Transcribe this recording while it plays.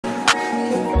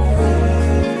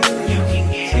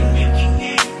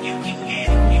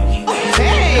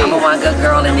one good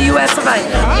girl in the U.S. of A.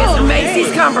 It's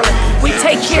Macy's Cumberland. We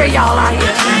take care of y'all out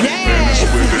here.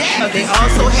 They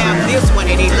also have this one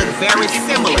and they look very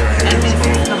similar.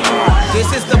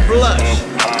 This is the blush.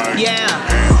 Yeah,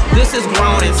 this is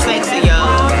grown and sexy,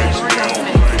 y'all.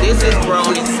 This is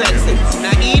grown and sexy.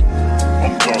 Now,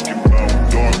 I'm talking about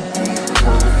dark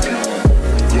purple.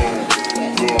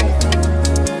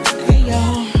 Hey,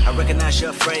 y'all. I recognize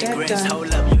your fragrance.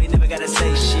 Hold up, you ain't never gotta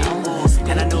say shit.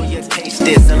 And I know your taste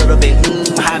is a little bit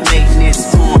high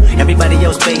maintenance. Everybody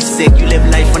else basic. You live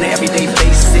life on an everyday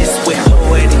basis with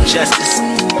poetic justice.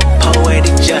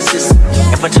 Poetic justice.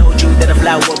 If I told you that a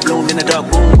flower bloomed in a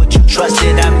dark room, would you trust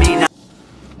it? I mean,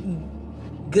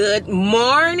 good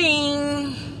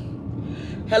morning.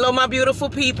 Hello, my beautiful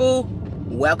people.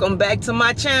 Welcome back to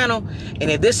my channel.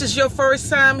 And if this is your first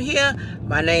time here,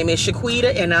 my name is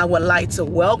Shaquita, and I would like to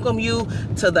welcome you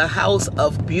to the house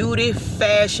of beauty,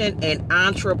 fashion, and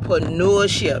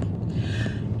entrepreneurship.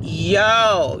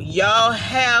 Y'all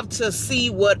have to see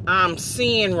what I'm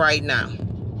seeing right now.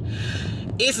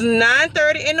 It's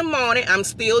 9:30 in the morning. I'm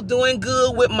still doing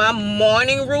good with my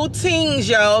morning routines,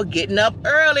 y'all. Getting up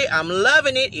early. I'm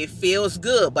loving it. It feels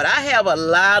good. But I have a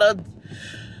lot of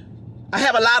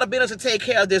business to take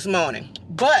care of this morning.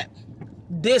 But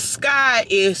this sky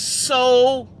is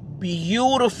so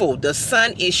beautiful. The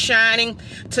sun is shining.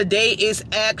 Today is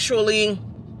actually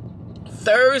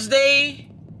Thursday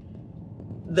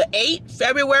the 8th,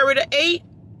 February the 8th.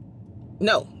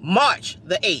 No, March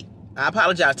the 8th. I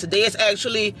apologize. Today is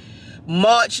actually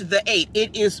March the 8th.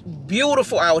 It is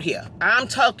beautiful out here. I'm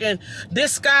talking,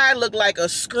 this sky look like a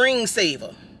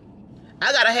screensaver.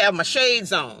 I gotta have my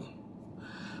shades on.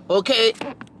 Okay,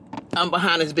 I'm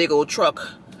behind this big old truck.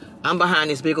 I'm behind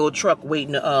this big old truck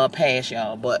waiting to pass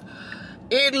y'all. But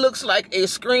it looks like a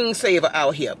screensaver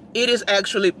out here. It is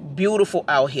actually beautiful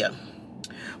out here.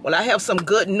 Well, I have some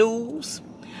good news.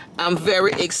 I'm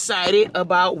very excited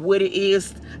about what it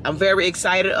is. I'm very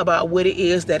excited about what it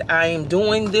is that I am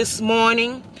doing this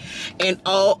morning and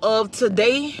all of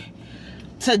today.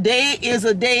 Today is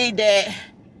a day that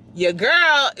your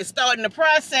girl is starting the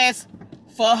process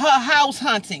for her house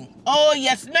hunting. Oh,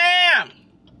 yes, ma'am.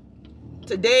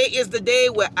 Today is the day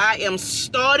where I am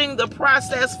starting the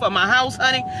process for my house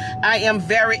hunting. I am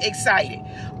very excited.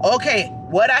 Okay,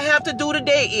 what I have to do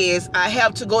today is I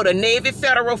have to go to Navy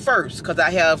Federal first because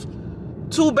I have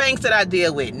two banks that I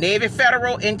deal with, Navy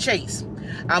Federal and Chase.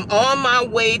 I'm on my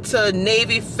way to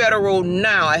Navy Federal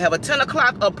now. I have a 10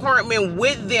 o'clock appointment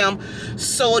with them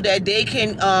so that they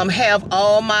can have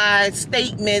all my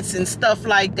statements and stuff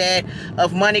like that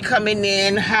of money coming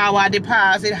in, how I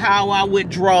deposit, how I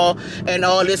withdraw, and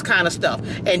all this kind of stuff.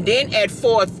 And then at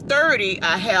 4:30,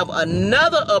 I have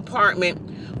another appointment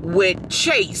with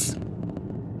Chase.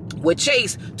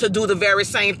 To do the very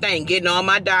same thing, getting all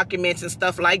my documents and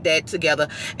stuff like that together.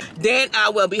 Then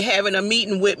I will be having a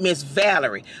meeting with Miss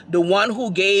Valerie, the one who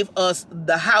gave us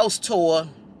the house tour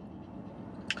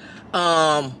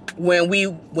when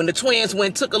the twins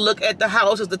took a look at the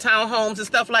houses, the townhomes and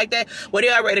stuff like that. Well, they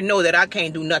already know that I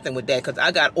can't do nothing with that because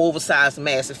I got oversized,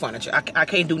 massive furniture. I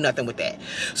can't do nothing with that.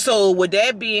 So with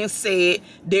that being said,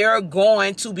 they're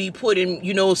going to be putting,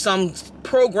 you know, some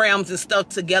programs and stuff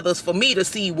together for me to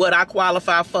see what I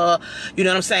qualify for. You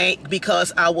know what I'm saying?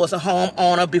 Because I was a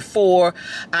homeowner before.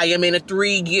 I am in a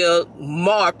 3-year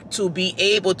mark to be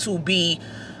able to be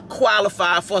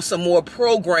qualified for some more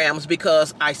programs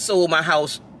because I sold my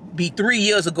house 3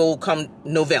 years ago come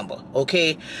November,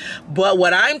 okay? But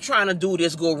what I'm trying to do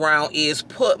this go around is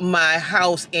put my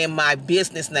house in my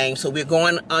business name. So we're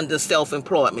going under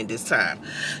self-employment this time.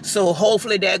 So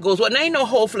hopefully that goes well. Now, ain't no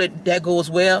hopefully that goes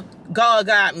well. God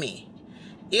got me.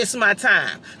 It's my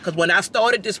time. Because when I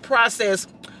started this process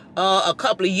a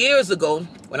couple of years ago,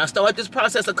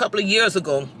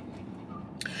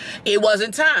 it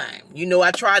wasn't time. You know,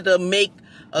 I tried to make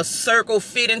a circle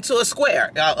fit into a square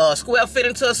fit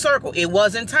into a circle. It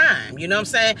wasn't time. You know what I'm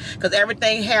saying? Because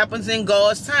everything happens in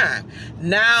God's time.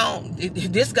 Now,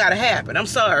 this got to happen. I'm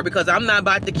sorry, because I'm not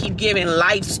about to keep giving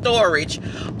Life Storage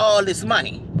all this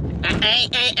money. I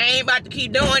ain't about to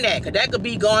keep doing that, because that could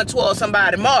be going towards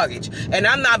somebody's mortgage. And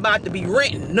I'm not about to be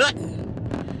renting nothing.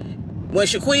 When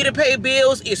Shaquita pay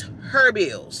bills, it's her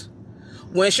bills.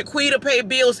 When Shaquita pay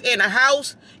bills in a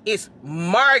house, it's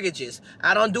mortgages.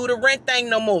 I don't do the rent thing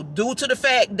no more due to the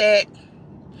fact that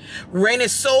rent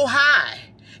is so high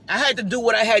I had to do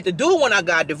what I had to do when I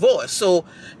got divorced. So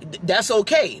that's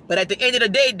okay. But at the end of the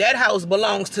day, that house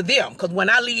belongs to them. Because when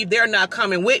I leave, they're not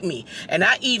coming with me. And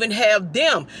I even have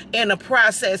them in the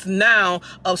process now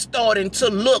of starting to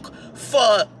look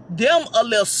for them a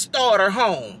little starter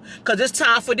home. Because it's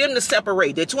time for them to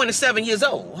separate. They're 27 years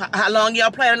old. How long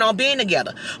y'all planning on being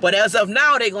together? But as of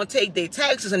now, they're going to take their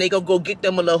taxes and they're going to go get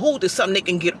them a little hoot. That's something they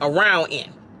can get around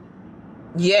in.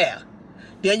 Yeah.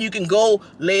 Then you can go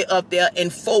lay up there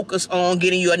and focus on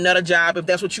getting you another job if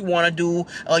that's what you want to do.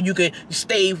 Or you can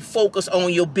stay focused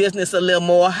on your business a little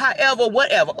more. However,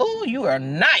 whatever. Oh, you are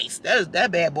nice.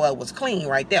 That bad boy was clean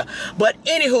right there. But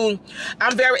anywho,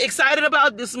 I'm very excited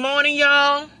about this morning,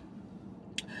 y'all.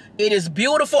 It is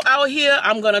beautiful out here.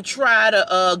 I'm going to try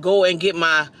to go and get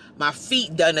my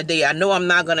feet done today. I know I'm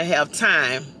not going to have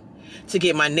time to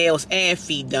get my nails and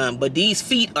feet done. But these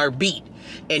feet are beat.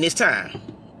 And it's time.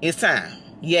 It's time.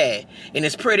 Yeah, and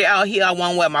it's pretty out here. I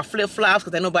want to wear my flip-flops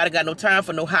because ain't nobody got no time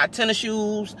for no high tennis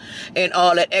shoes and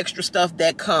all that extra stuff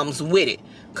that comes with it.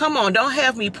 Come on, don't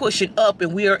have me push it up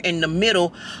and we are in the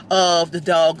middle of the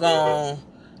doggone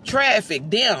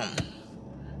traffic. Damn.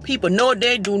 People know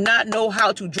they do not know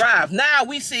how to drive. Now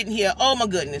we sitting here. Oh, my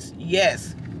goodness.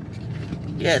 Yes.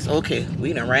 Yes, okay.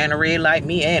 We done ran a red light,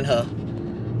 me and her.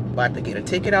 About to get a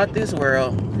ticket out this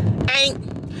world. Ain't.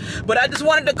 But I just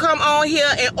wanted to come on here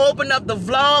and open up the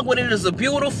vlog when it is a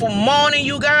beautiful morning,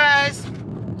 you guys.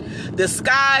 The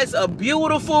skies are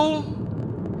beautiful.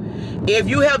 If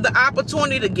you have the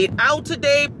opportunity to get out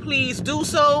today, please do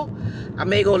so. I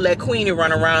may go let Queenie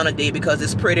run around today because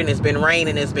it's pretty and it's been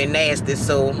raining, it's been nasty,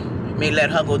 so I may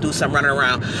let her go do some running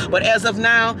around. But as of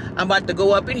now, I'm about to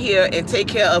go up in here and take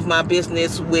care of my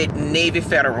business with Navy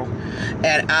Federal.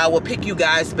 And I will pick you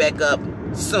guys back up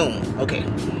soon. Okay.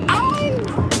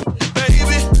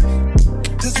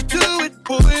 Does he do it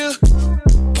for you?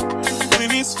 When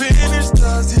he's finished,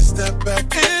 does he step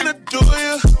back and adore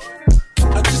you?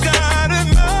 I just gotta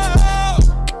know.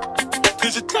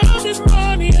 Cause your time is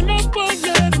money and I won't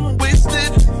let him waste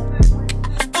it.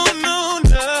 Oh no,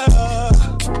 no.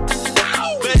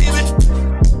 Baby,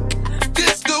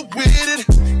 just go with it.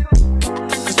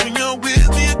 Cause when you're with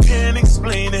me, I can't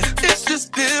explain it. It's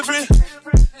just different.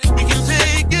 We can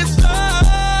take it slow.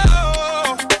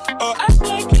 Or act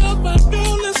like you're my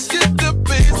new. Let's get the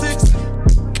basics.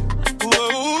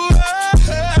 Whoa,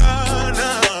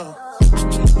 no.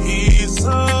 He's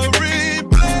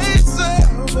irreplaceable.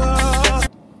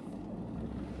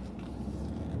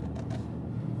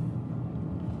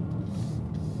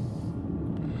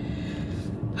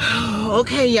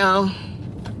 Okay, y'all.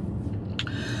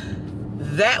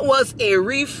 That was a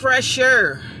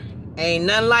refresher. Ain't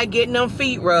nothing like getting them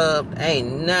feet rubbed.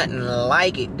 Ain't nothing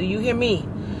like it. Do you hear me?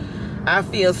 I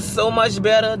feel so much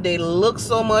better. They look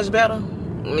so much better.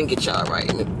 Let me get y'all right.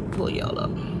 Let me pull y'all up.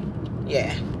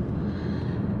 Yeah.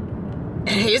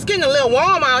 It's getting a little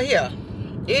warm out here.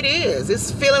 It is.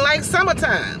 It's feeling like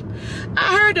summertime.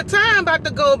 I heard the time about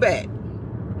to go back,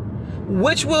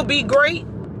 which will be great.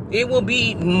 It will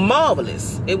be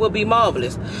marvelous. It will be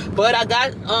marvelous. But I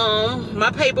got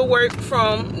my paperwork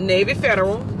from Navy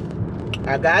Federal.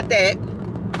 I got that.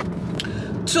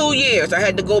 2 years. I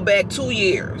had to go back 2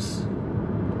 years.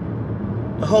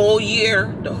 The whole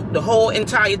year, the whole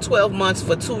entire 12 months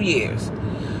for 2 years.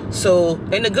 So,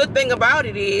 and the good thing about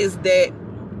it is that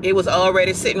it was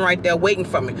already sitting right there waiting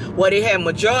for me. Well, they had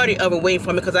majority of it waiting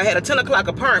for me because I had a 10 o'clock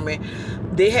appointment.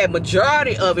 They had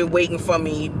majority of it waiting for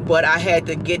me, but I had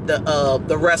to get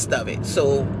the rest of it.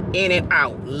 So, in and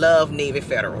out. Love Navy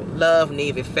Federal. Love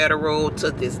Navy Federal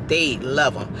to this day.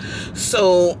 Love them.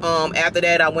 So, after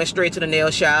that, I went straight to the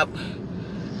nail shop.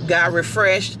 Got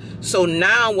refreshed. So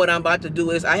now what I'm about to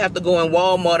do is I have to go in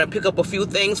Walmart and pick up a few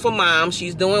things for Mom.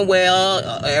 She's doing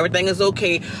well. Everything is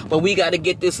okay. But we got to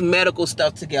get this medical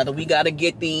stuff together. We got to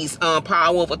get these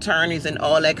power of attorneys and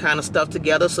all that kind of stuff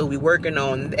together. So we're working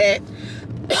on that.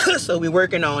 So we're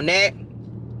working on that.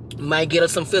 Might get her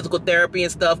some physical therapy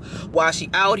and stuff while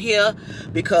she out here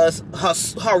because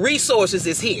her resources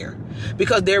is here.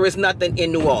 Because there is nothing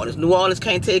in New Orleans. New Orleans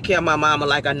can't take care of my mama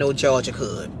like I know Georgia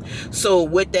could. So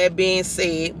with that being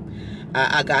said,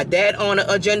 I got that on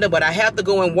the agenda, but I have to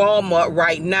go in Walmart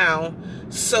right now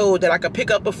so that I can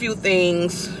pick up a few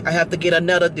things. I have to get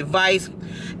another device.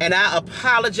 And I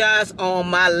apologize on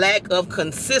my lack of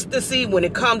consistency when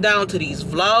it comes down to these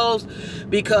vlogs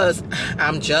because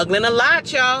I'm juggling a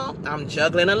lot, y'all. I'm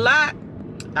juggling a lot.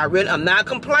 I'm not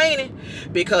complaining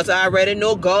because I already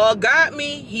know God got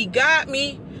me. He got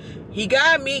me. He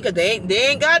got me because they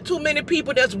ain't got too many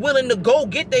people that's willing to go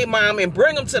get their mom and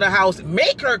bring them to the house,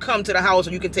 make her come to the house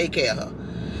so you can take care of her.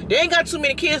 They ain't got too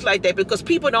many kids like that because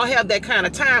people don't have that kind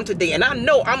of time today. And I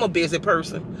know I'm a busy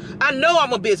person. I know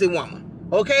I'm a busy woman.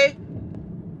 Okay?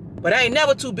 But I ain't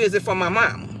never too busy for my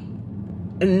mama.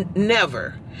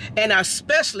 Never. And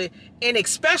especially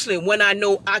when I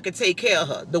know I can take care of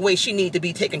her the way she need to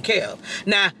be taken care of.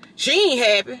 Now, she ain't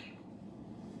happy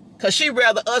because she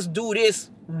rather us do this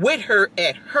with her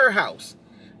at her house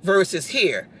versus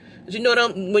here. You know,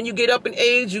 when you get up in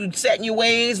age, you set in your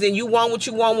ways and you want what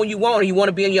you want when you want, and you want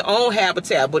to be in your own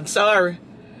habitat. But sorry,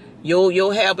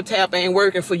 your habitat ain't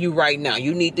working for you right now.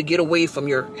 You need to get away from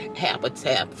your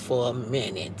habitat for a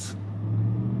minute.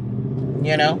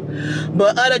 You know?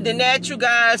 But other than that, you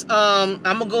guys, I'm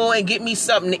going to go and get me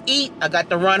something to eat. I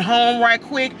got to run home right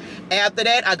quick. After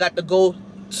that, I got to go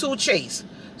to Chase.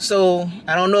 So,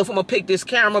 I don't know if I'm going to pick this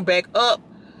camera back up.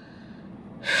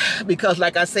 Because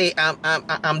like I say,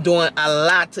 I'm doing a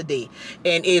lot today,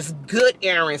 and it's good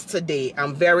errands today.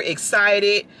 I'm very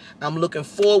excited. I'm looking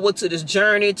forward to this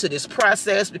journey, to this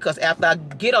process, because after I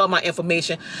get all my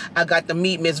information, I got to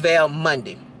meet Miss Val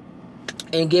Monday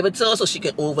and give it to her so she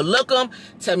can overlook them,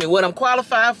 tell me what I'm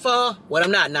qualified for, what I'm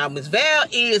not. Now, Miss Val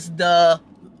is the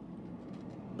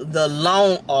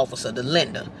loan officer, the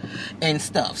lender and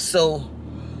stuff. So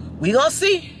we gonna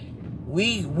see.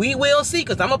 We will see,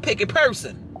 because I'm a picky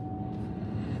person.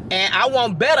 And I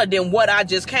want better than what I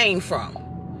just came from.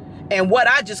 And what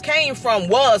I just came from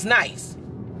was nice.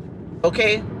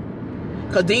 Okay?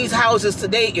 Because these houses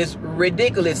today is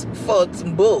ridiculous for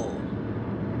some bull.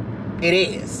 It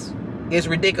is. It's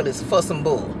ridiculous for some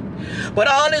bull. But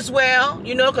all is well,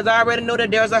 you know, because I already know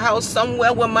that there's a house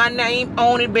somewhere with my name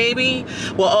on it, baby.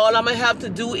 Well, all I'm going to have to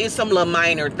do is some little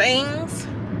minor things.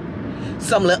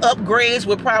 Some little upgrades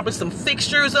with probably some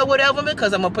fixtures or whatever,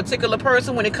 because I'm a particular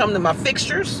person when it comes to my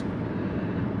fixtures.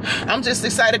 I'm just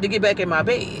excited to get back in my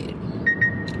bed.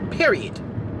 Period.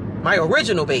 My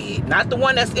original bed. Not the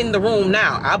one that's in the room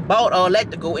now. I bought all that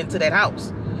to go into that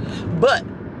house. But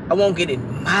I won't get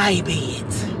in my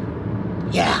bed.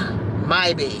 Yeah,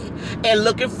 my bed. And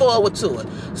looking forward to it.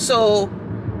 So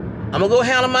I'm going to go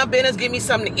handle my business, get me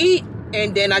something to eat.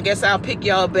 And then I guess I'll pick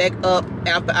y'all back up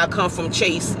after I come from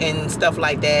Chase and stuff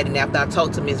like that. And after I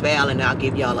talk to Miss Val, and I'll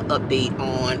give y'all an update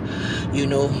on, you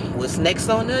know, what's next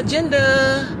on the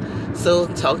agenda. So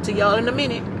talk to y'all in a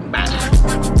minute. Bye.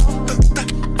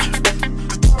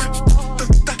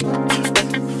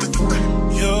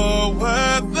 You're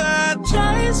worth the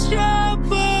chase, you're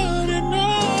burning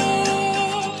up.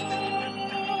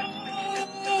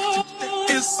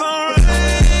 It's alright.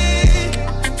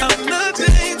 I'm not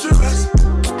dangerous.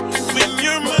 When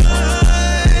you're mine,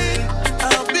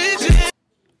 I'll be dangerous.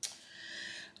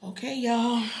 Okay,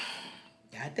 y'all.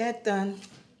 Got that done.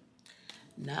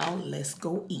 Now let's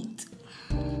go eat.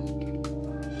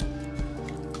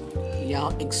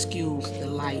 Y'all excuse the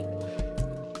light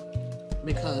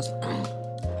because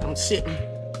I'm sitting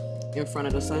in front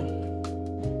of the sun.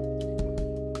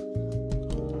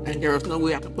 And there is no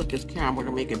way I can put this camera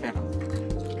to make it better.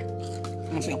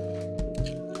 Let me see.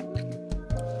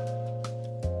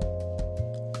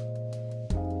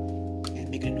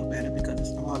 Make it no better because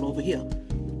it's all over here.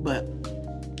 But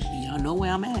y'all know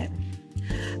where I'm at.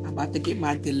 I'm about to get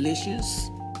my delicious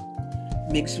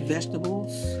mixed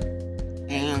vegetables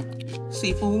and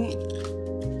seafood.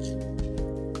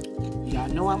 Y'all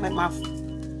know I'm at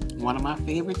one of my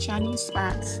favorite Chinese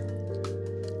spots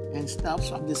and stuff.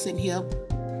 So I'm just sitting here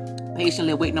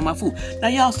patiently waiting on my food. Now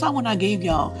y'all saw when I gave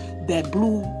y'all that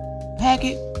blue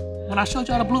packet, when I showed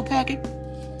y'all the blue packet,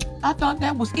 I thought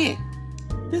that was it.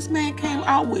 This man came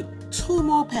out with 2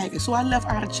 more packets, so I left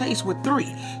out of Chase with 3.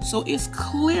 So it's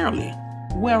clearly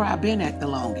where I've been at the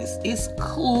longest. It's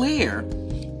clear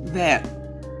that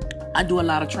I do a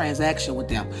lot of transaction with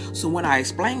them. So when I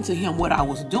explained to him what I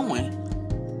was doing,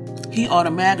 he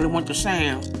automatically went to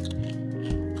saying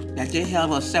that they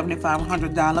have a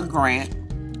 $7,500 grant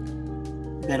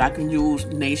that I can use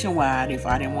nationwide if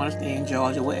I didn't want to stay in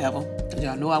Georgia or whatever.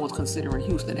 Y'all know I was considering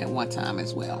Houston at one time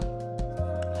as well.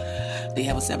 They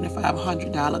have a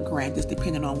 $7,500 grant, just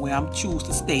depending on where I'm choose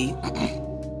to stay.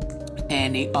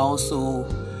 And they also,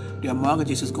 their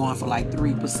mortgages is going for like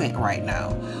 3% right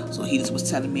now. So he just was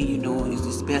telling me, you know, it's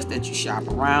just best that you shop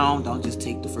around. Don't just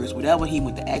take the first whatever. He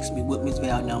went to ask me what Miss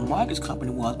Val mortgage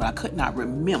company was, but I could not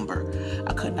remember.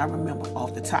 I could not remember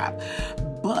off the top.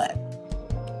 But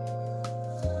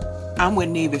I'm with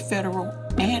Navy Federal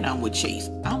and I'm with Chase.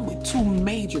 I'm with 2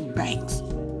 major banks.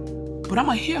 But I'm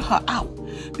going to hear her out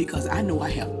because I know I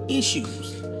have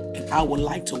issues and I would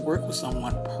like to work with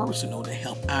someone personal to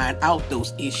help iron out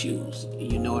those issues.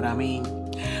 You know what I mean?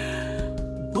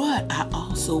 But I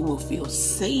also will feel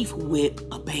safe with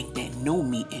a bank that know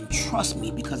me and trust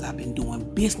me because I've been doing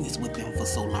business with them for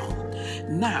so long.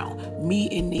 Now, me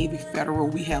and Navy Federal,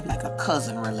 we have like a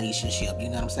cousin relationship, you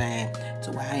know what I'm saying?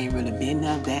 So I ain't really been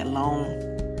there that long.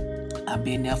 I've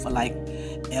been there for like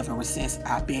ever since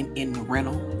I've been in the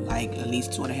rental, like at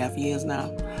least 2.5 years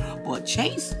now. But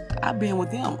Chase, I've been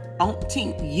with them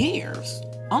umpteen years.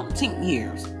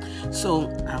 So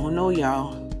I don't know,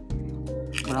 y'all,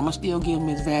 but I'm gonna still give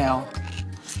Miss Val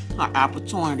an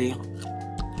opportunity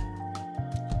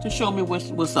to show me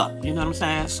what's up. You know what I'm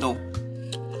saying? So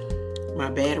my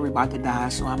battery about to die,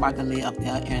 so I'm about to lay up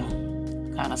there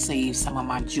and kind of save some of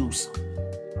my juice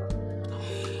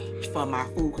for my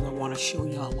food because I want to show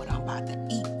y'all what I'm about to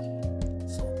eat.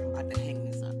 So I'm about to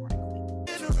hang this up right quick.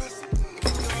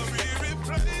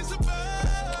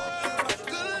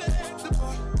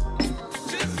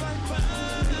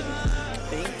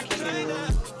 Thank you.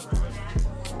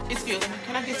 Excuse me,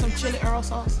 can I get some chili Earl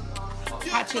sauce?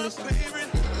 Hot chili sauce.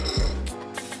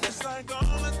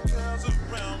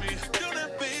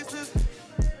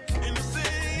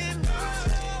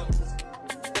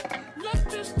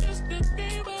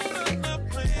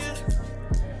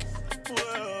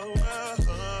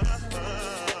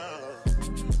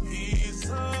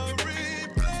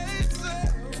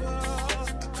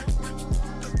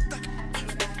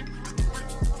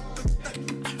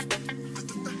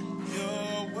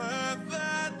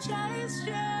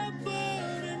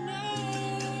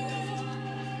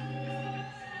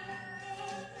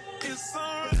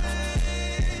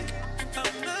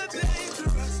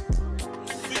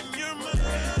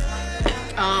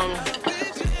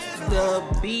 The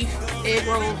beef egg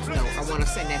rolls, no, I want to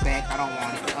send that back. I don't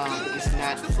want it. It's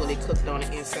not fully cooked on the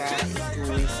inside. It's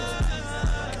gooey, so I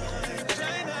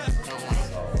don't want it.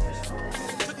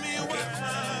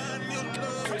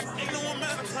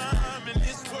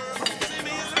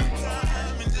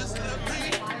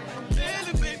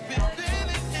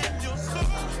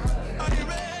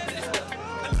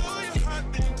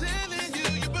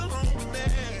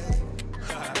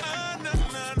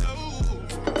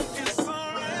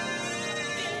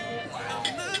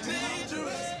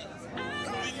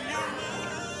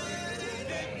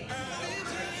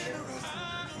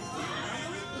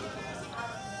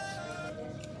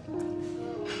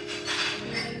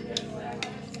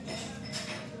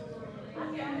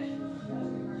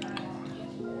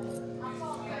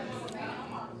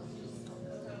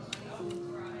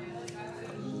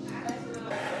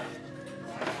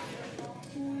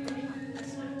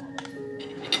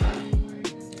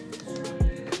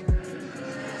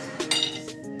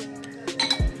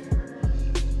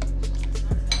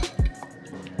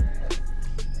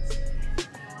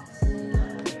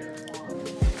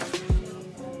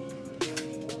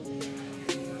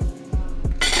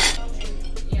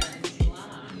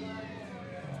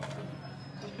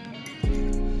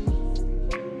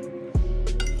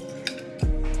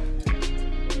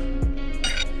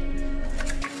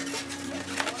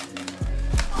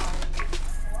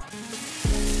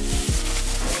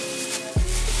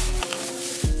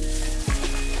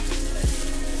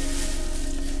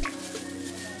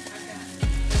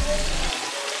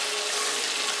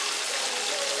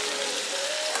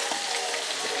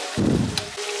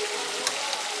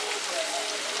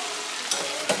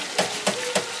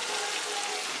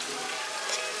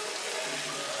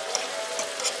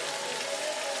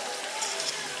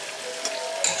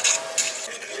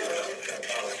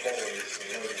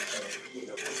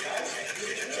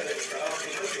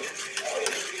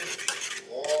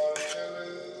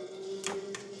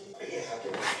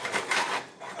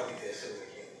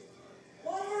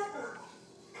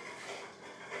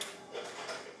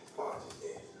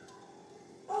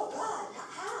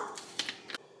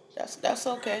 That's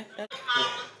okay.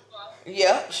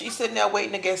 Yeah, she's sitting there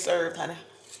waiting to get served, honey.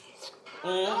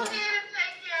 Well,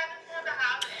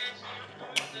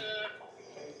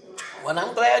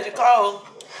 I'm glad you called,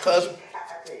 because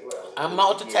I'm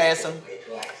multitasking.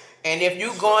 And if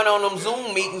you going on them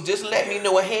Zoom meetings, just let me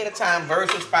know ahead of time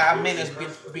versus 5 minutes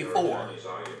before.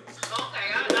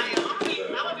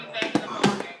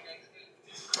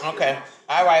 Okay.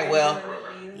 All right, well,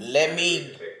 let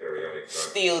me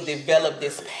still develop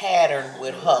this pattern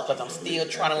with her, because I'm still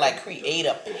trying to like create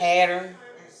a pattern.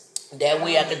 That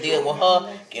way I can deal with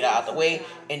her, get out of the way,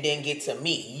 and then get to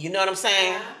me. You know what I'm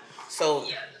saying? So,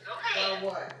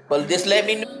 but just let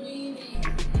me know.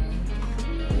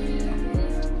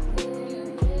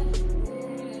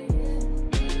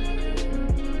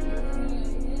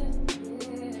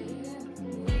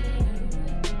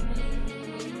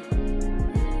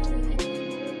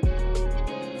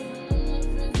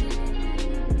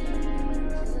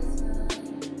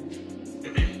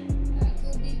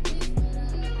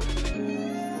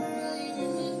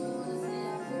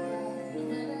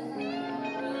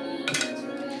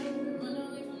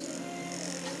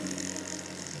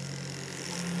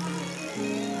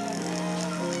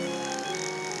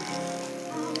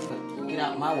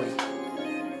 my way.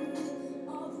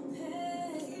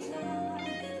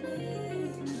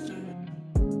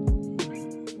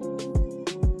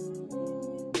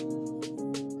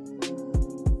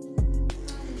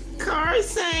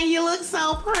 Carson, you look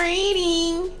so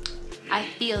pretty. I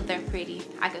feel they're pretty.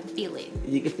 I can feel it.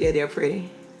 You can feel they're pretty?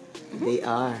 Mm-hmm. They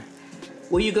are.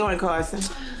 Where you going, Carson?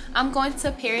 I'm going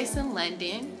to Paris and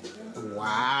London.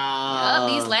 Wow.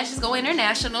 These lashes go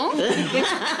international.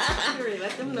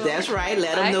 That's right.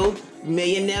 Let them know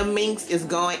Millionaire Minx is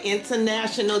going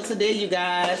international today, you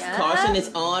guys. Yeah. Carson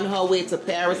is on her way to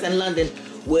Paris and London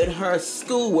with her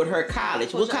school, with her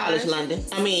college. What college, London?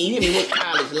 I mean, you hear me? What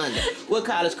college, London? What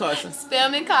college, Carson?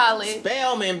 Spelman College.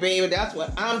 Spelman, baby. That's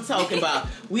what I'm talking about.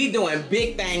 We doing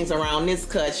big things around this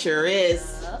cut, sure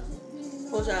is.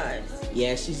 Close your eyes.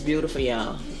 Yeah, she's beautiful,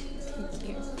 y'all.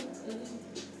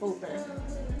 Open.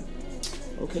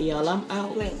 Okay, y'all, I'm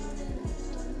out. Blink.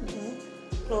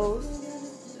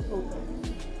 Close.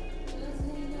 Open.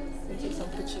 Take some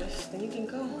pictures. Then you can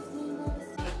go.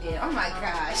 Yeah, oh my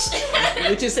gosh.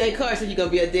 What you say, Carson? You gonna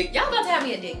be addicted? Y'all about to have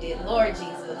me addicted. Lord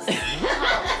Jesus.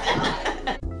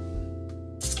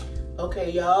 Okay,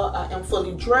 y'all, I am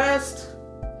fully dressed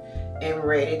and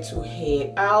ready to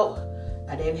head out.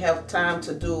 I didn't have time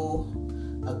to do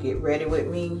a get ready with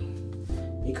me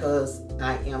because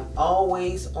I am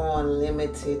always on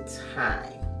limited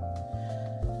time.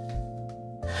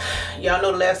 Y'all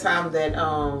know the last time that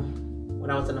when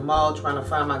I was in the mall trying to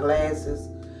find my glasses,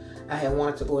 I had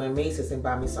wanted to go in Macy's and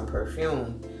buy me some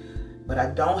perfume, but I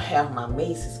don't have my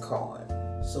Macy's card.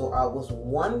 So I was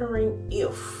wondering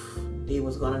if they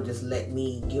was gonna just let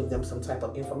me give them some type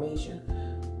of information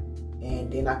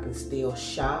and then I can still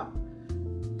shop.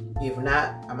 If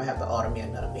not, I'm gonna have to order me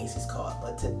another Macy's card.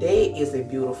 But today is a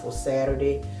beautiful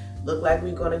Saturday. Look like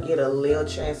we're gonna get a little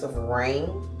chance of rain.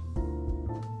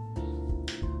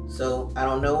 So I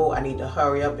don't know, I need to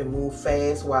hurry up and move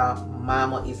fast while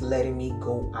Mama is letting me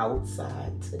go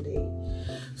outside today.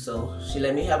 So she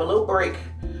let me have a little break.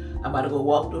 I'm about to go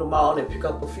walk through the mall and pick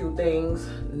up a few things.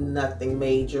 Nothing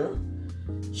major.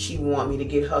 She want me to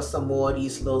get her some more of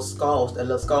these little scarves. The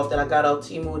little scarf that I got off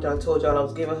Temu that I told y'all I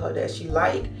was giving her that she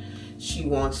liked. She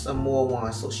wants some more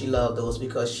ones, so she loves those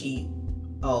because she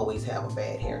always have a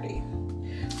bad hair day.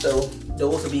 So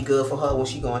those will be good for her when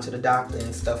she going to the doctor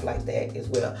and stuff like that as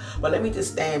well. But let me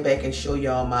just stand back and show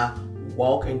y'all my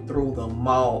walking through the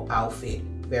mall outfit.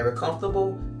 Very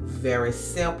comfortable, very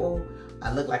simple.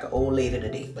 I look like an old lady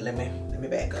today, but let me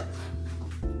back up.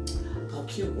 How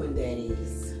cute when that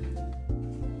is.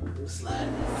 Slide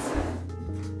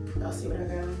this. Y'all see what I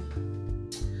got on?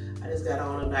 I just got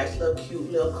on a nice little cute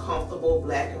little comfortable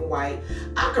black and white.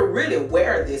 I could really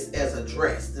wear this as a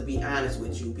dress, to be honest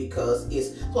with you, because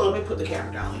it's, hold on, let me put the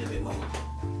camera down a little bit more.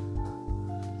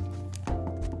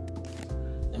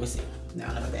 Let me see.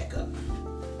 Now let me back up.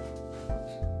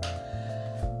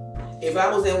 If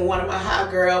I was in one of my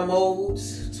hot girl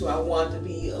modes, so I wanted to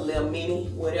be a little mini,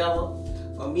 whatever,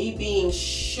 for me being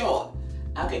short,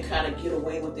 I can kind of get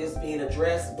away with this being a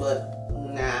dress, but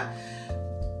nah.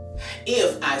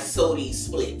 If I sew these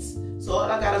splits. So all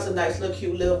I got is a nice little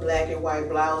cute little black and white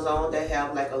blouse on that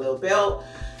have like a little belt,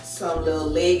 some little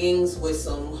leggings with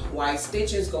some white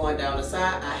stitches going down the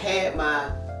side. I had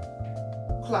my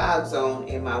clogs on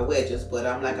and my wedges, but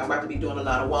I'm about to be doing a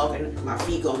lot of walking. My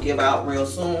feet gonna give out real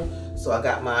soon, so I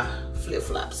got my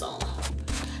flip-flops on.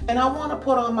 And I want to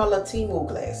put on my Latino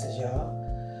glasses, y'all.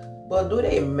 But do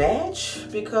they match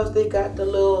because they got the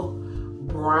little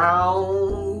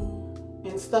brown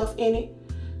and stuff in it?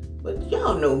 But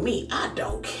y'all know me, I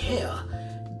don't care.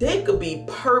 They could be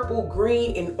purple,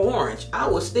 green, and orange. I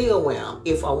will still wear them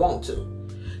if I want to.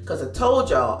 Because I told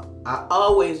y'all, I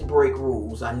always break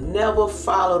rules. I never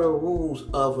follow the rules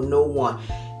of no one.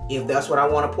 If that's what I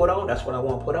want to put on, that's what I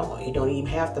want to put on. It don't even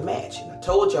have to match. And I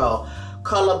told y'all,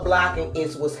 color blocking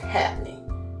is what's happening.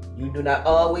 You do not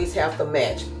always have to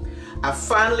match. I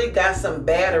finally got some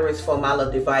batteries for my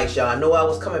little device, y'all. I know I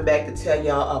was coming back to tell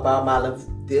y'all about my little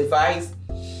device.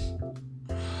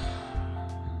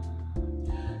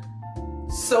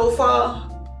 So far,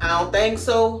 I don't think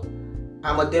so.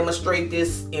 I'm gonna demonstrate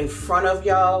this in front of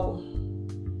y'all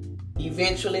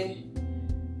eventually.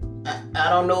 I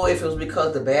don't know if it was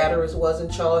because the batteries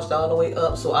wasn't charged all the way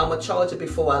up, so I'm gonna charge it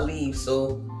before I leave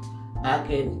so I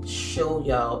can show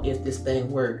y'all if this thing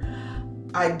works.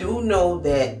 I do know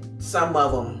that some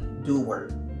of them do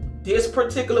work. This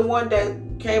particular one that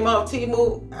came off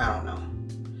Temu, I don't know.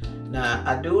 Now,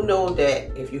 I do know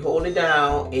that if you hold it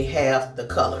down, it has the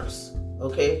colors,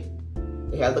 okay?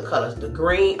 It has the colors. The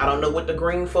green, I don't know what the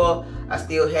green for. I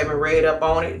still haven't read up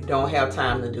on it. Don't have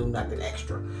time to do nothing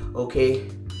extra, okay?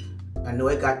 I know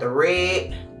it got the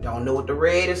red. Don't know what the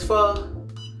red is for.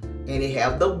 And it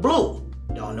have the blue.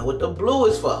 Don't know what the blue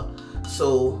is for.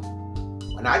 So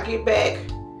when I get back,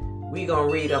 we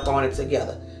gonna read up on it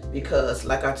together. Because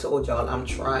like I told y'all, I'm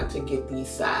trying to get these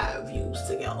side views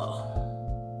together.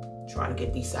 Trying to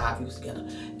get these side views together.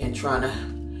 And trying to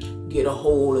get a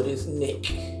hold of this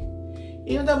neck.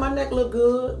 Even though my neck look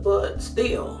good, but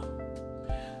still.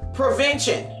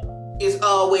 Prevention is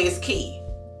always key.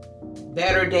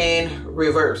 Better than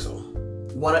reversal.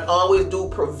 You want to always do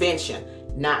prevention,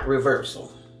 not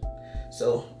reversal.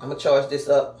 So I'm gonna charge this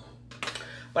up.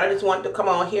 But I just wanted to come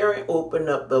on here and open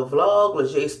up the vlog.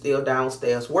 Legée's still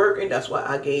downstairs working. That's why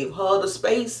I gave her the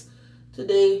space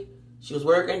today. She was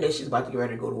working, then she's about to get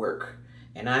ready to go to work.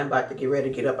 And I'm about to get ready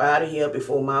to get up out of here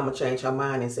before Mama change her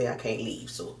mind and say I can't leave.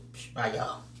 So bye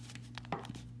y'all.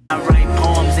 I write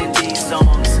poems in these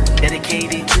songs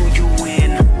dedicated to you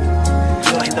when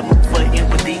you're in the mood for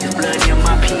empathy. There's blood in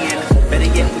my pen. Better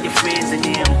yet with your friends and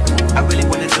them. I really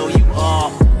wanna know you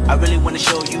all. I really wanna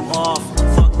show you off.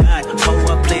 Fuck God,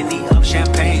 pour up plenty of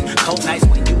champagne. Cold nights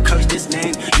when you curse this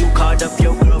name. You called up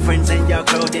your girlfriends and y'all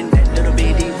curled in that little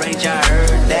bitty range. I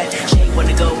heard that she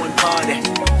wanna go and party.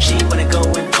 She wanna go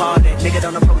and party. Nigga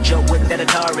don't approach her with that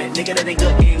Atari. Nigga that ain't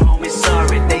good game home is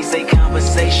sorry. They say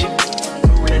conversation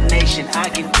rule a nation. I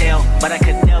can tell, but I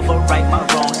could never right my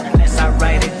wrongs unless I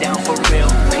write it down for real.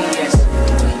 P.S.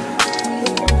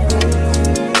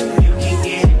 You can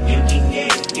get it, you can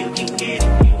get it, you can get it,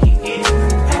 you can get it.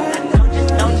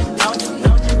 Don't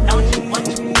you what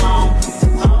you want?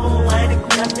 Oh, what it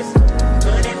got this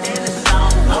good and in the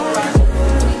song. Alright.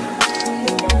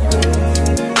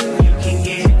 You can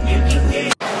get it, you can get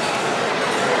it.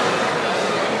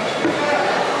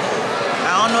 I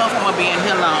don't know if I'm gonna be in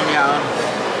here long, y'all.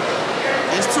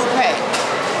 It's too packed.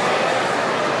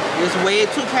 It's way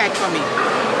too packed for me.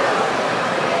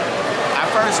 I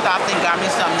first stopped and got me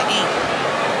something to eat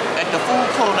at the food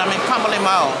court. I'm in Cumberland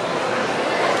Mall.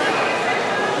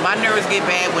 My nerves get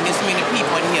bad when there's many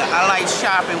people in here. I like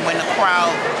shopping when the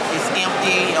crowd is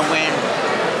empty and when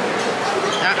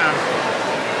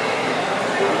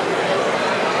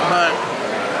But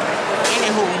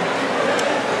anywho,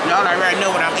 y'all already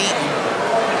know what I'm eating.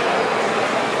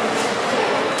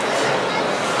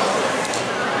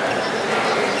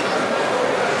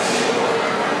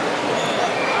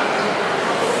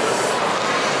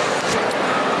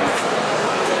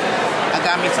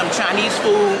 Got me some Chinese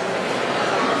food,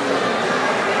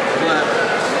 but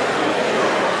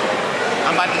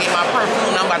I'm about to get my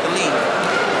perfume and I'm about to leave.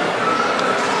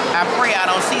 I pray I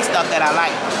don't see stuff that I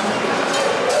like,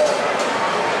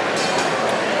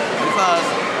 because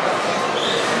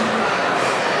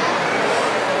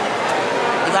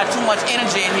you got too much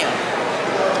energy in here.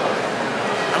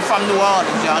 I'm from New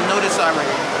Orleans, y'all know this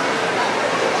already.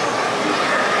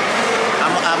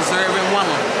 I'm an observant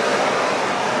woman.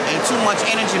 And too much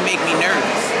energy make me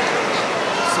nervous.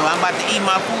 So I'm about to eat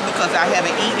my food because I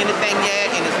haven't eaten anything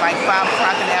yet and it's like 5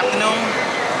 o'clock in the afternoon.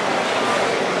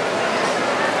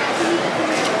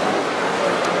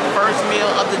 First meal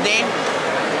of the day.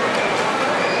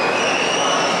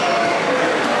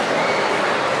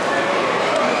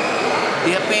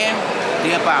 Dip in,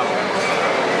 dip out.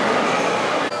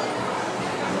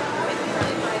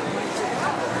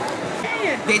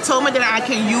 They told me that I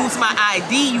can use my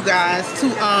ID, you guys,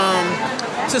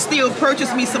 to still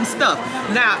purchase me some stuff.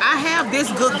 Now, I have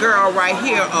this good girl right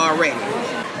here already.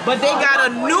 But they got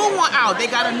a new one out. They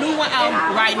got a new one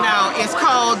out right now. It's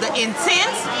called the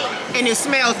Intense, and it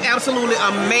smells absolutely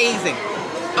amazing.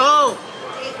 Oh,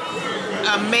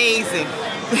 amazing.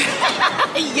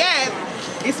 Yes,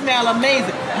 it smells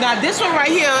amazing. Now, this one right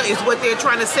here is what they're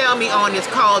trying to sell me on. It's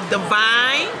called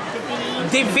Divine.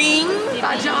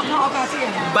 By John Paul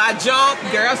Gaultier. By John,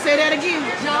 girl, say that again.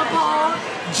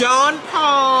 John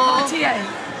Paul Gaultier.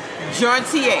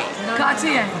 Gaultier.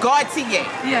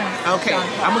 Yeah. Okay,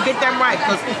 I'm gonna get that right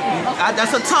because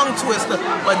that's a tongue twister.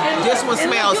 But this one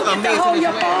smells amazing. Hold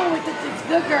your as well. phone with the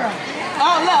good girl.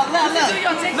 Oh, look!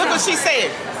 Look what she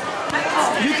said.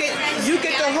 You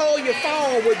get to hold your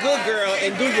phone with good girl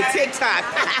and do your TikTok.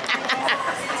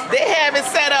 They have it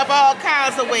set up all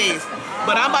kinds of ways.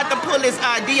 But I'm about to pull this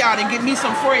ID out and get me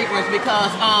some fragrance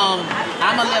because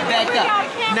I'm a little backed up.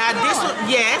 Now this one,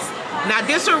 yes. Now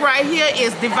this one right here is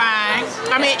Divine.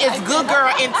 I mean, it's Good Girl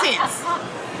Intense.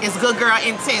 It's Good Girl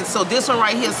Intense. So this one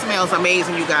right here smells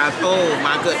amazing, you guys. Oh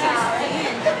my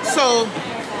goodness. So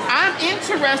I'm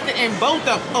interested in both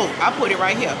of them. Oh, I put it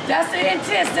right here. That's the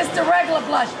Intense. That's the regular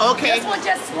blush. Okay. This one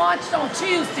just launched on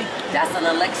Tuesday. That's an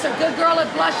elixir. Good Girl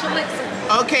Blush Elixir.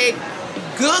 Okay.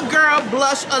 Good Girl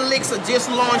Blush Elixir just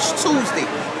launched Tuesday.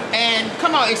 And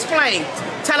come on, explain.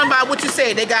 Tell them about what you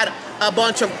said. They got a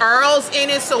bunch of oils in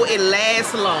it so it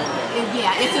lasts longer.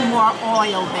 Yeah, it's a more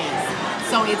oil base.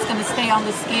 So it's going to stay on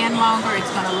the skin longer,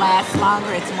 it's going to last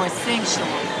longer, it's more sensual.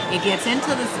 It gets into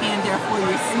the skin, therefore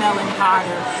you're smelling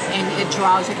harder, and it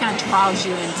kind of draws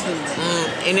you into it.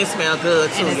 And it smells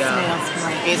good too, y'all. And it smells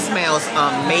great. It smells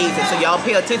amazing. So y'all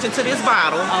pay attention to this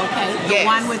bottle. Okay, the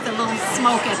one with the little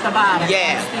smoke at the bottom.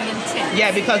 Yeah. That's the intent.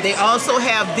 Yeah, because they also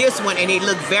have this one and they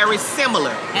look very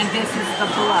similar. And this is the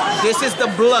blush. This is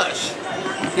the blush.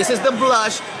 This is the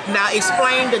blush. Now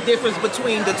explain the difference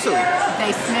between the two.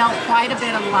 They smell quite a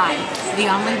bit alike. The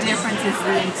only difference is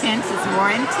the intense is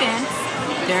more intense.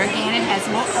 There again, it has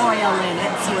more oil in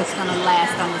it, so it's going to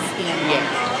last on the skin. Yeah.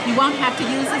 You won't have to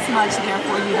use as much,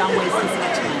 therefore you don't waste as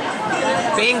much money.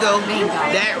 Bingo. Bingo.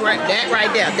 That right there.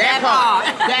 That part.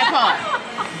 That part.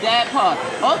 That part.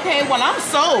 Okay, well I'm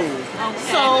sold.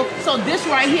 Okay. So this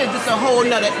right here is just a whole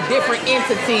nother different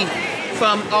entity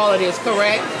from all of this,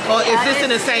 correct? Or is this in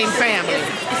the same family?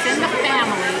 It's in the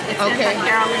family. It's in the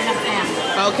Carolina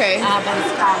family. Okay. But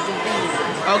it's called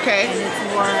Divina. Okay. And it's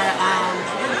more,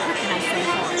 what can I say?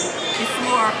 It's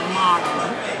more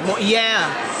modern. Yeah.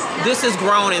 This is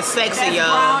grown and sexy,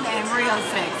 y'all. Grown and real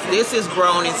sexy. This is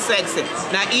grown and sexy.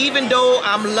 Now, even though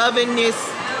I'm loving this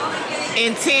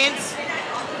intense,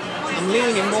 I'm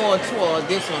leaning more toward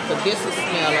this one because this will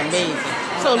smell amazing.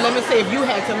 So let me say, if you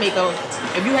had to make a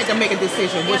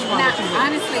decision, which one would you do?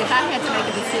 Honestly, if I had to make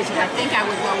a decision, I think I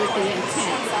would go with the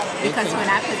intense because when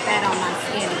I put that on my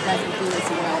skin, it doesn't do as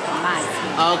well for my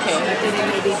skin. Okay. But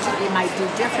then it might do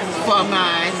differently for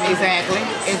mine. Exactly.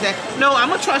 No,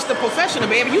 I'm gonna trust the professional,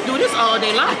 baby. You do this all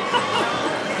day long.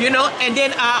 You know, and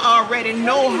then I already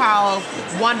know how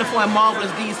wonderful and marvelous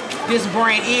this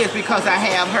brand is because I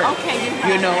have her. Okay,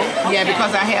 you know, yeah,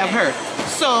 because I have her.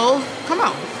 So come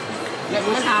on.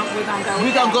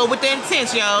 We're gonna go with the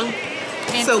intense, y'all.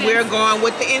 So we're going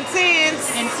with the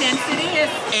intense. Intense it is.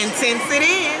 Intense it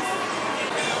is.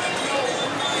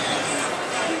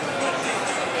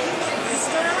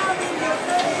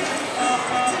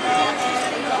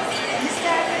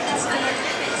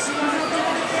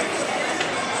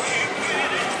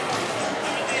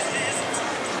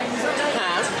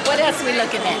 What else are we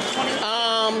looking at?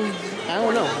 I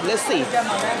don't know. Let's see.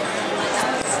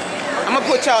 I'm gonna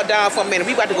put y'all down for a minute.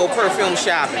 We about to go perfume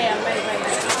shopping.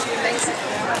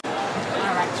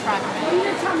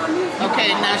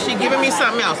 Okay, now she giving me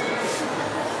something else.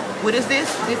 What is this?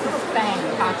 This is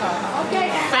Fame, Paco.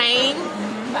 Okay. Fame?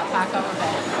 Paco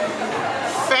Rabanne.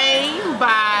 Fame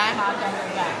by...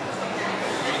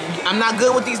 I'm not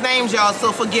good with these names, y'all,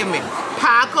 so forgive me.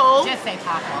 Paco. Just say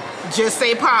Paco. Just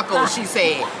say Paco, she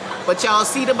said. But y'all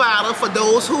see the bottle. For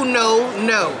those who know.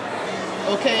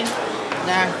 Okay?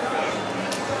 Now.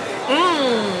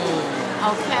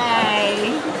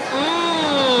 Okay.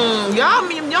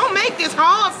 Y'all make this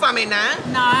hard for me now.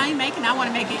 No, I ain't making. I want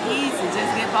to make it easy.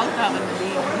 Just get both of them to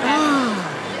be.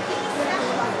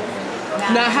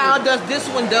 Now, how does this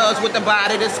one does with the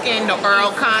body, the skin, the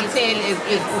oil content is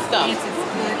stuff? It's as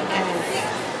good as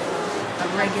a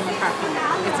regular perfume.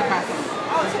 It's a perfume.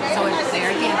 So it's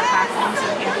there again. The perfumes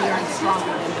are heavier and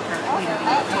stronger than the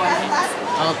toilets.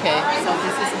 Okay. So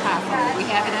this is a perfume. We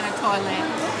have it in a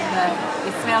toilet.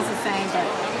 It smells the same, but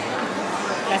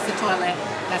that's the toilet.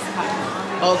 That's the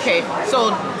perfume. Okay.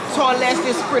 So toilets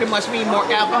just pretty much mean more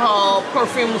alcohol.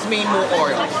 Perfumes mean more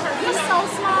oil. You're so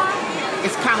smart.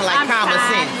 It's kind of like common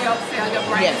sense.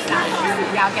 Yes.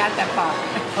 Y'all got that part.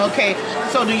 Okay,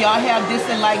 so do y'all have this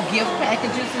in like gift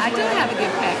packages as I do have a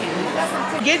gift package.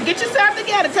 Get yourself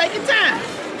together. Take your time.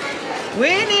 We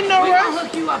ain't in no rush. We're gonna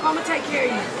hook you up. I'm gonna take care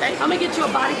of you. I'm gonna get you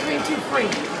a body cream too free.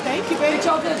 Thank you, baby. Get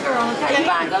your good girl, okay? You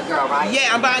buying good girl, right?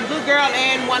 Yeah, I'm buying good girl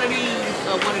and one of these.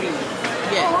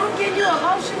 Yeah. Oh, I'm getting you a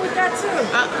lotion with that too.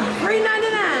 $3.99.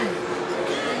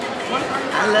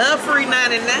 I love free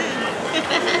 99.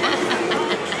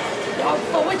 Oh,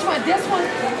 for which one? This one?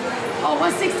 Oh,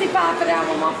 165 for that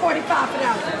one, 145 for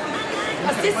that one.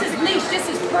 Because this is niche, this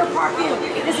is pure perfume.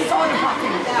 This is all the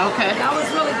perfume. Okay. That was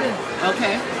really good.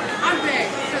 Okay. I'm back.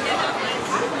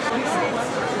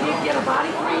 You get a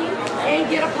body cream and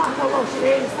get a Paco lotion.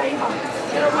 They're in the same box.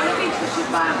 Get a one of each, but you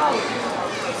buy both.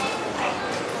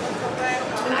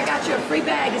 And I got you a free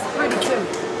bag. It's pretty too.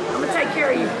 I'm gonna take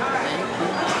care of you.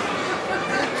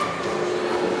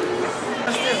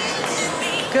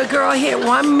 Good Girl hit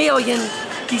 1 million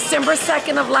December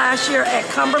 2nd of last year at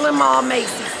Cumberland Mall,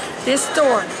 Macy's. This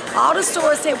store. All the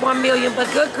stores hit 1 million, but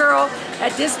Good Girl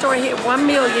at this store hit 1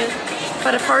 million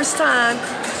for the first time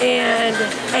in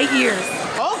 8 years.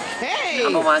 Okay.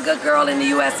 #1 Good Girl in the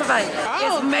US of A.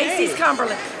 It's Macy's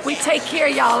Cumberland. We take care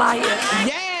of y'all out here.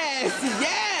 Yeah.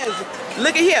 Yes.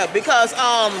 Look at here, because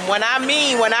when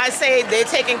I say they're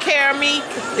taking care of me,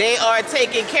 they are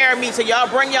taking care of me. So y'all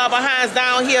bring y'all behinds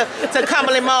down here to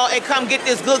Cumberland Mall and come get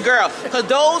this good girl. Cause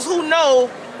those who know.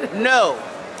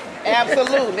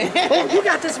 Absolutely. You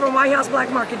got this from White House Black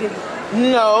Market, didn't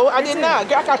you? No, I did not.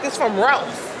 I got this from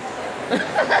Ross.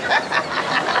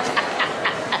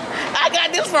 I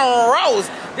got this from Rose.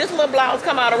 This little blouse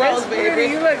come out of Rose,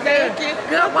 baby. You look good. Thank you.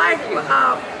 Good white.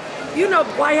 You know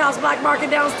White House Black Market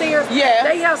downstairs? Yeah.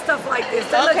 They have stuff like this.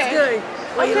 That looks good.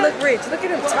 Well, you look rich. Look at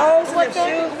them toes and them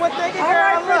shoes. What they All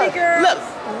right, pretty girl. Look,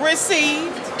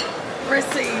 received.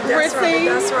 Received. That's right.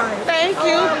 That's right. Thank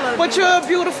you. But you're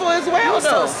beautiful as well, You're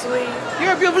though. so sweet.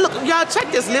 You're beautiful. Look, y'all,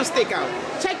 check this lipstick out.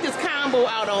 Check this combo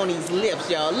out on these lips,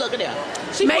 y'all. Look at that.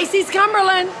 Macy's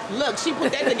Cumberland. Look, she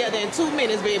put that together in 2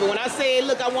 minutes, baby. When I said,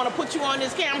 look, I want to put you on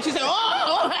this camera, she said,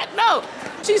 oh, heck no.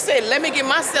 She said, let me get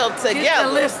myself together. Get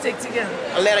the lipstick together.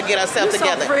 Let her get herself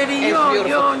together. You're so pretty. It's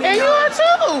beautiful. And you are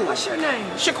too. What's your name?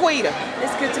 Shaquita.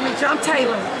 It's good to meet you. I'm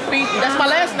Taylor. That's my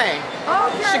last name.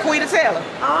 Okay. Shaquita Taylor.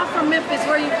 Oh, I'm from Memphis.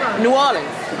 Where are you from? New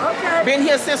Orleans. Okay. Been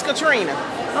here since Katrina.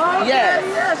 Oh, yes.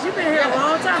 Yes, you've been here a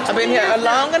long time. I've been here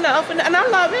long enough, and I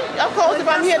love it. Of course, if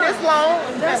I'm here this long,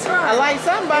 that's right. I like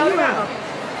somebody.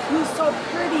 You're so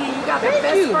pretty. You got the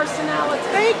best personality.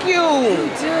 Thank you. You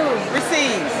do.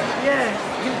 Receives. Yeah.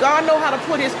 God know how to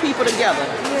put his people together.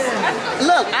 Yeah.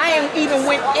 Look, I ain't even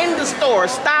went in the store,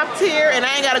 stopped here, and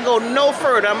I ain't got to go no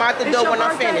further. I'm out the door when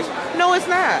I'm finished. No, it's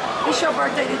not. It's your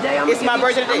birthday today. It's my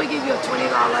birthday today. I'm going to give you a $20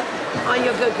 on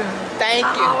your good girl. Thank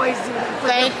you. I always do that.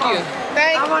 Thank you.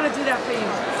 I want to do that for you.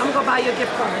 I'm going to buy you a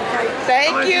gift card, okay?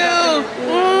 Thank you.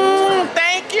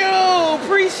 Thank you.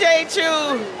 Appreciate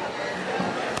you.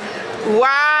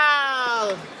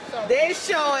 Wow. They're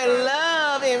showing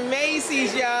love in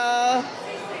Macy's, y'all.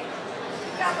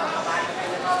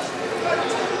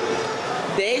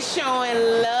 They're showing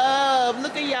love.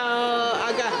 Look at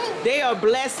y'all. They are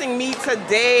blessing me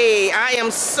today. I am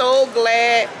so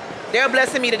glad. They're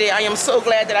blessing me today. I am so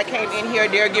glad that I came in here.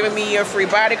 They're giving me a free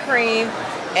body cream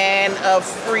and a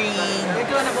free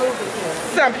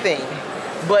something.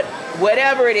 But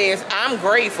whatever it is, I'm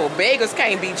grateful. Beggars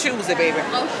can't be choosy, baby.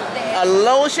 A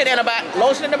lotion and a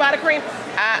body cream.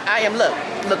 I am, look,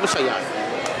 let me show y'all.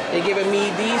 They're giving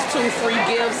me these 2 free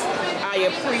gifts. I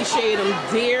appreciate them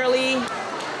dearly.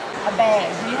 A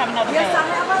bag. Do you have another bag? Yes, I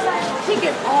have a bag. She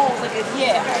gets all the good.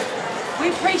 Yeah. Okay. We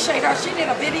appreciate her. She did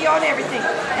a video and everything.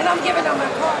 And I'm giving her my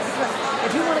card because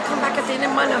if you want to come back at the end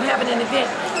of the month, I'm having an event.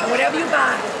 And whatever you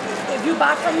buy, if you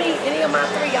buy from me, any of my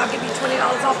 3, I'll give you $20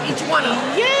 off each one of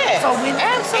them. Yeah. So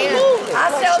absolutely. I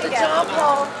sell the John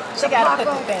Paul. She got to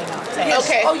put the thing on.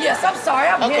 Okay. Oh, yes. I'm sorry.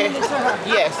 I'm handing it to her.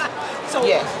 Yes. So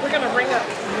we're going to ring up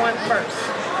one first.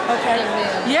 Okay.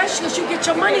 Yes, you get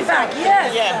your money back.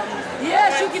 Yes. Yeah.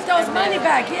 Yes, you get those money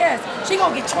back. Yes. She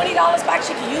gonna get $20 back.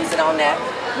 She can use it on that.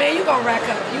 Man, you gonna rack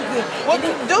up. You good. Well,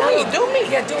 do me.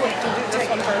 Yeah, do it.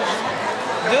 Take it first.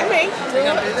 Do me. We're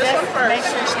going to do this one first. Make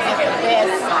sure she gets the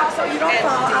best. So you don't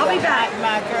fall. I'll be back.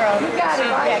 My girl, You got it,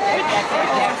 right?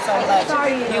 so much.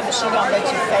 She gonna let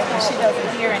you say when she doesn't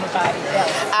hear anybody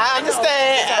else. I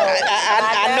understand.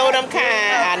 I know them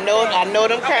kind. I know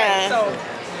them kind. So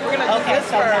we're going to do this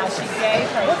so now first. she gave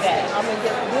her that. I'm going to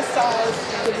get this size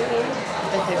to the end.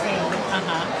 The disease.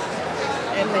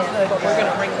 And then but we're going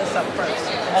to ring this up first.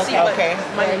 See what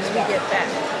money we get back.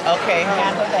 Okay.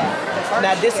 Handle that.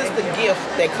 Now this is the gift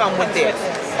that come with this.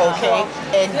 Okay.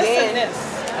 And This then and this.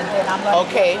 And then I'm gonna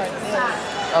Okay. give her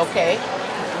this. Okay.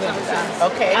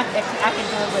 Okay. I can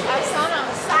do it with this.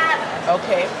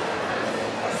 Okay.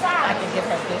 I can give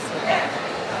her this with that.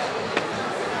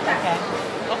 Okay.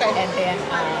 Okay. And then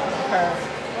her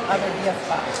other gift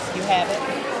box. You have it?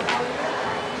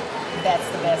 That's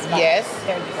the best box. Yes.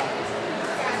 There you go.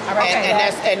 All And,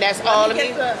 right. and that's all of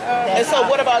me. And so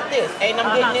what about this? Ain't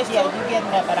I'm getting this Yeah, too? you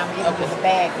getting that, but I'm giving you the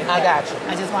bag. with I that. got you.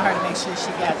 I just want her to make sure she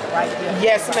got the right gift.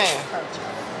 Yes, ma'am.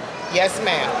 Yes,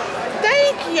 ma'am.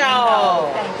 Thank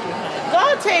y'all. Thank you, honey.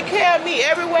 God take care of me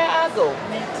everywhere I go.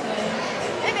 Me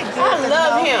too. Isn't it good I to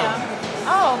love know him.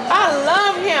 Oh, I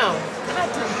love him.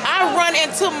 I run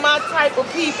into my type of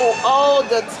people all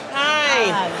the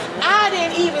time. I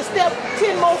didn't even step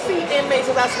 10 more feet in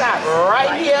Macy's. I stopped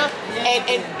right here.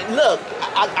 And look,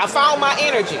 I found my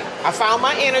energy.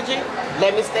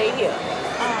 Let me stay here. Oh,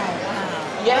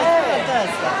 wow. Yeah. It does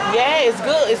that. Yeah, it's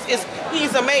good.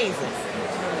 He's amazing.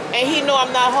 And he know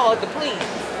I'm not hard to please.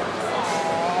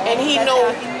 And he That's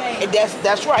know how he made it.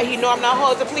 that's right. He know I'm not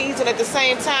hard to please, and at the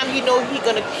same time, he know he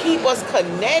gonna keep us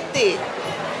connected.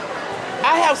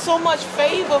 I have so much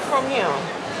favor from him.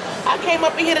 I came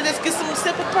up in here to just get some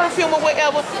simple perfume or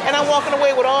whatever, and I'm walking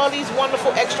away with all these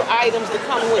wonderful extra items that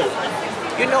come with it.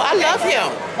 You know, I love him.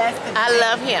 I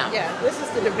love him. Yeah, this is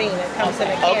the Divine. It comes in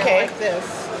a can like this.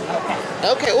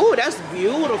 Okay. Ooh, that's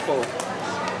beautiful.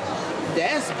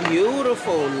 That's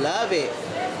beautiful. Love it.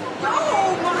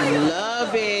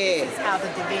 Love it. This is how the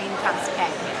Divine comes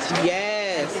packaged.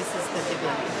 Yes. This is the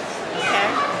Divine. Okay?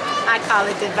 I call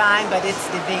it Divine, but it's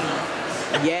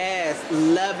Divine. Yes.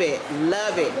 Love it.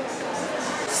 Love it.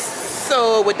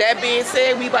 So with that being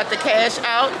said, we about to cash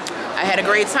out. I had a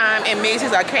great time in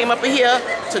Macy's. I came up in here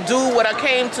to do what I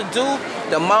came to do.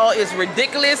 The mall is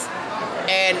ridiculous.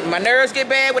 And my nerves get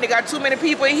bad when they got too many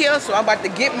people in here. So I'm about to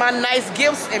get my nice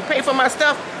gifts and pay for my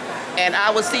stuff. And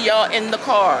I will see y'all in the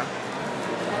car.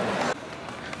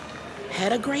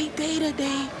 Had a great day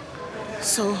today.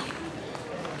 So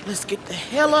let's get the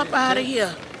hell up out of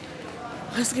here.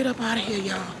 Let's get up out of here,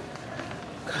 y'all.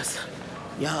 Because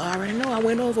y'all already know I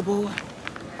went overboard.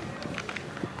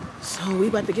 So we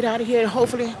about to get out of here and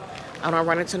hopefully I don't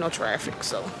run into no traffic.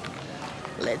 So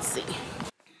let's see.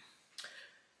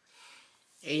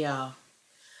 Hey y'all,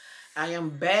 I am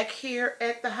back here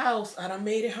at the house. I done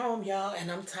made it home, y'all,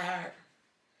 and I'm tired.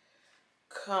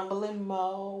 Cumberland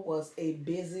Mall was a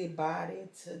busybody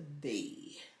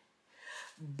today.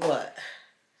 But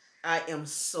I am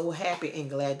so happy and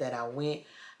glad that I went.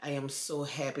 I am so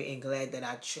happy and glad that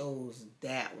I chose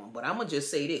that one. But I'm going to just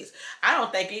say this. I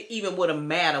don't think it even would have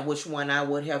mattered which one I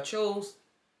would have chose.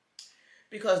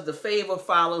 Because the favor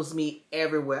follows me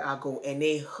everywhere I go. And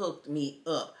they hooked me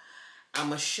up. I'm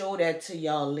going to show that to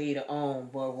y'all later on.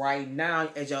 But right now,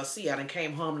 as y'all see, I done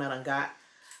came home and I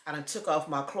done took off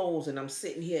my clothes and I'm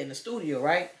sitting here in the studio,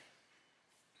 right?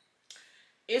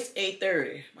 It's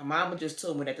 8:30. My mama just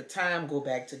told me that the time go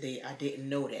back today. I didn't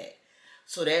know that.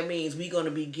 So that means we're going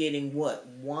to be getting, what,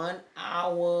 1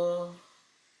 hour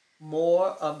more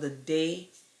of the day,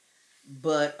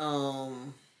 but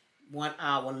 1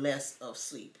 hour less of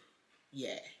sleep.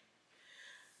 Yeah.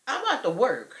 I'm about to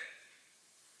work.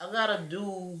 I got to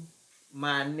do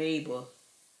my neighbor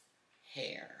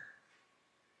hair.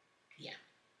 Yeah.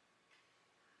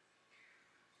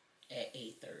 At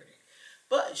 8:30.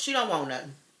 But she don't want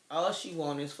nothing. All she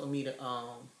wants is for me to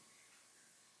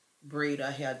braid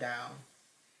her hair down.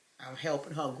 I'm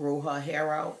helping her grow her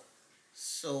hair out.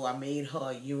 So I made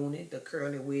her a unit, the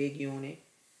curly wig unit,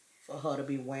 for her to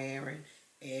be wearing.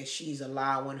 And she's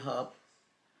allowing her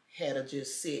hair to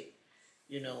just sit,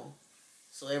 you know.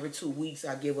 So every 2 weeks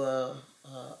I give her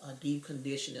a deep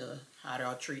conditioner, hot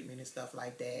oil treatment and stuff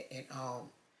like that. And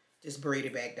just braid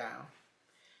it back down.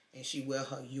 And she wear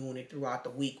her unit throughout the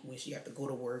week when she have to go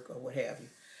to work or what have you.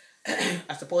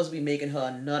 I'm supposed to be making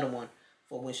her another one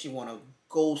for when she want to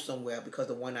go somewhere, because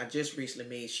the one I just recently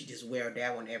made, she just wear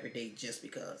that one every day just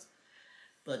because.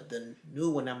 But the new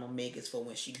one I'm going to make is for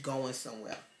when she going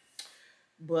somewhere.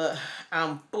 But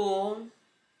I'm full.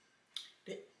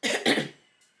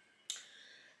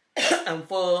 I'm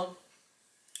full.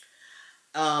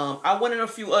 I went in a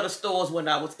few other stores when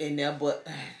I was in there, but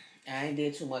I ain't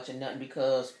did too much of nothing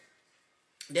because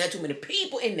there are too many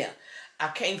people in there. I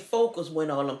can't focus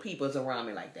when all them people is around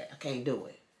me like that. I can't do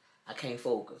it. I can't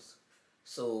focus.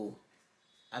 So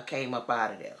I came up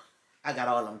out of there. I got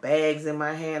all them bags in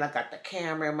my hand. I got the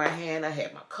camera in my hand. I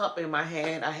had my cup in my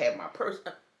hand. I had my purse.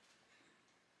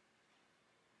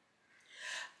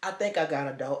 I think I got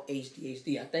adult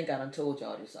ADHD. I think I done told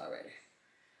y'all this already.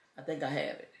 I think I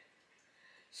have it.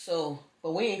 So,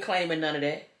 but we ain't claiming none of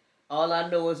that. All I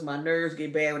know is my nerves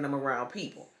get bad when I'm around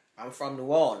people. I'm from New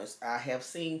Orleans. I have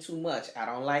seen too much. I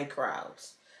don't like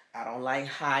crowds. I don't like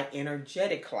high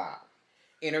energetic crowd.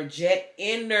 Energetic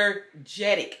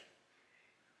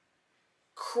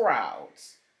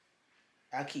crowds.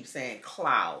 I keep saying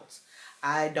clouds.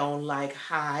 I don't like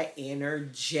high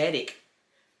energetic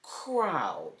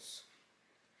crowds.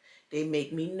 They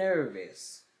make me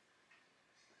nervous.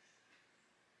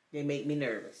 They make me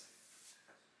nervous.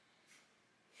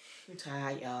 I'm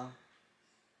tired, y'all.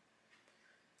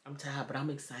 I'm tired, but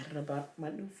I'm excited about my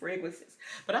new fragrances.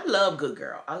 But I love Good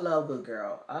Girl. I love Good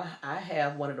Girl. I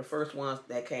have one of the first ones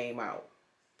that came out.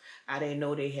 I didn't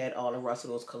know they had all the rest of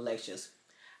those collections.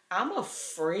 I'm a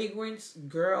fragrance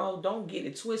girl. Don't get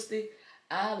it twisted.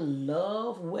 I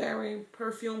love wearing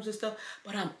perfumes and stuff,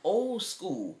 but I'm old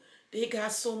school. They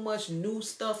got so much new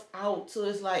stuff out, so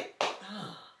it's like,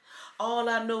 all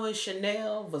I know is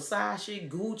Chanel, Versace,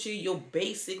 Gucci, your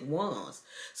basic ones.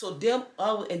 So them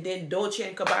other, and then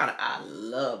Dolce & Gabbana. I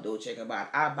love Dolce & Gabbana.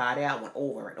 I buy that one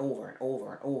over and over and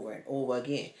over and over and over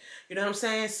again. You know what I'm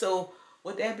saying? So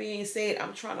with that being said,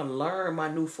 I'm trying to learn my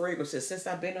new fragrances since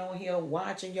I've been on here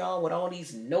watching y'all with all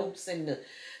these notes and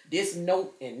this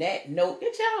note and that note.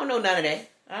 Bitch, I don't know none of that.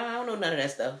 I don't know none of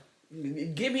that stuff.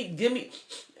 Give me.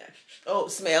 Oh,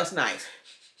 smells nice.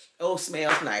 Oh,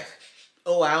 smells nice.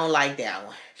 Oh, I don't like that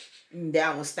one.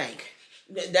 That one stink.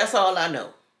 That's all I know.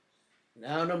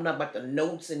 I don't know nothing about the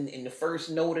notes and the first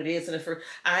note of this and the first.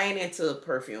 I ain't into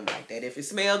perfume like that. If it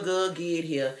smell good, get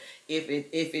here. If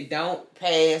it don't,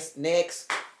 pass.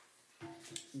 Next.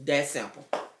 That's simple.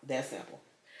 That's simple.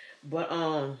 But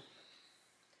other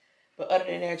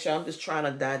than that, y'all, I'm just trying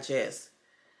to digest.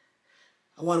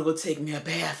 I want to go take me a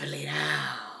bath and lay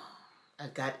down. I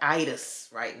got itis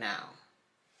right now.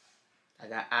 I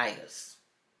got itis.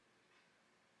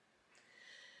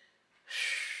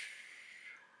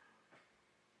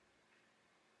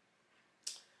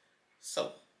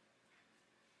 So,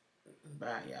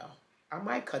 bye, y'all. I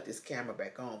might cut this camera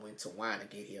back on when Tawana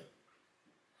get here.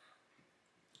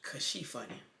 Because she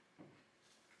funny.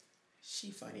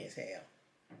 She funny as hell.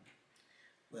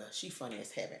 Well, she funny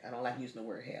as heaven. I don't like using the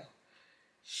word hell.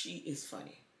 She is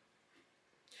funny.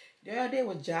 The other day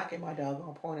was jocking my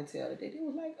doggone ponytail. They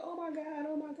was like, oh my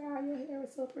God, your hair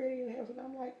is so pretty. Your hair is... And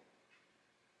I'm like,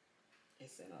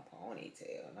 it's in a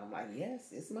ponytail. And I'm like,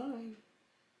 yes, it's mine.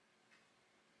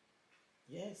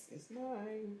 Yes, it's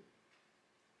mine.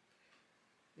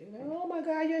 They're like, oh my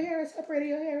God, your hair is so pretty,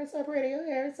 your hair is so pretty, your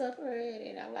hair is so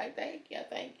pretty. And I'm like, thank you,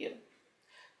 thank you.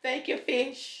 Thank you,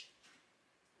 fish.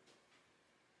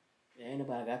 Ain't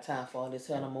nobody got time for all this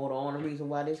hell no more. The only reason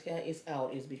why this cat is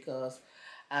out is because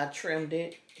I trimmed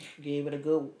it, gave it a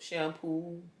good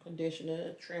shampoo,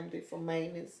 conditioner, trimmed it for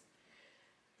maintenance.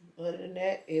 Other than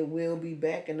that, it will be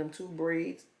back in them 2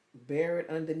 braids, buried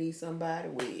underneath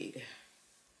somebody's wig.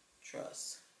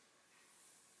 Trust.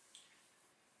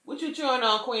 What you chewing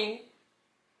on, Queen?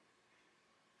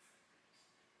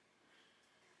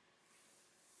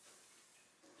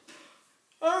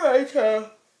 All right,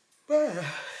 child. Bye.